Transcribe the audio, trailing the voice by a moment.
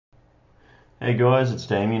Hey guys, it's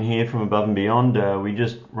Damien here from Above and Beyond. We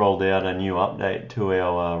just rolled out a new update to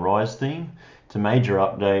our RISE theme. It's a major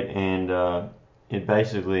update and it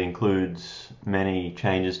basically includes many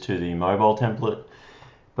changes to the mobile template.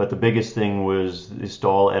 But the biggest thing was the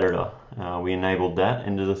style editor. We enabled that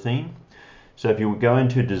into the theme. So if you go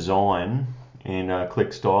into design and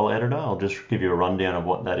click style editor, I'll just give you a rundown of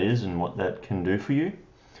what that is and what that can do for you.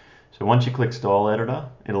 So once you click style editor,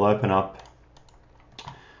 it'll open up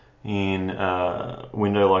in a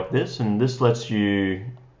window like this, and this lets you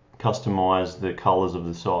customize the colors of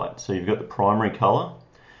the site. So you've got the primary color,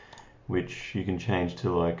 which you can change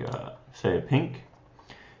to like say a pink.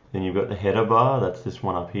 Then you've got the header bar, that's this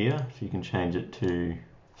one up here, so you can change it to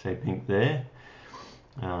say pink there.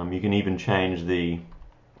 You can even change the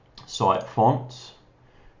site fonts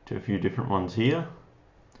to a few different ones here.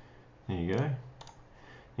 There you go.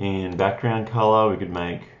 And background color we could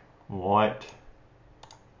make white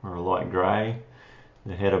or a light grey.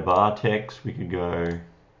 The header bar text, we could go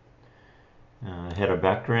header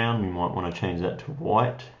background, we might want to change that to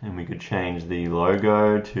white, and we could change the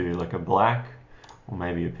logo to like a black or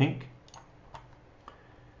maybe a pink.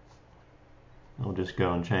 I'll just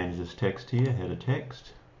go and change this text here, header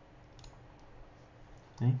text.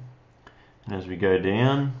 See? And as we go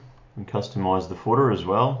down, we customize the footer as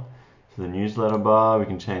well. So the newsletter bar, we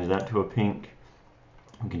can change that to a pink.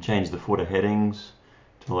 We can change the footer headings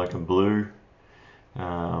to like a blue.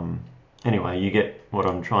 Anyway, you get what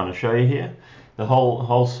I'm trying to show you here. The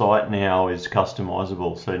whole site now is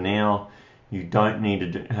customizable, so now you don't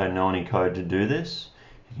need to know any code to do this.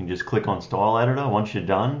 You can just click on style editor. Once you're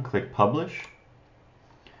done, click publish,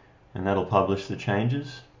 and that'll publish the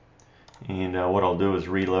changes. And what I'll do is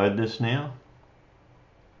reload this now,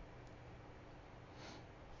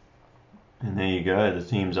 and there you go, the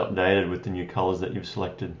theme's updated with the new colors that you've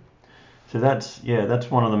selected. So that's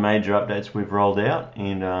one of the major updates we've rolled out,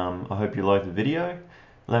 and I hope you like the video.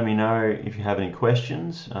 Let me know if you have any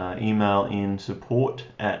questions. Email in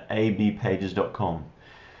support@abpages.com.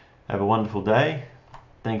 Have a wonderful day.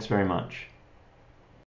 Thanks very much.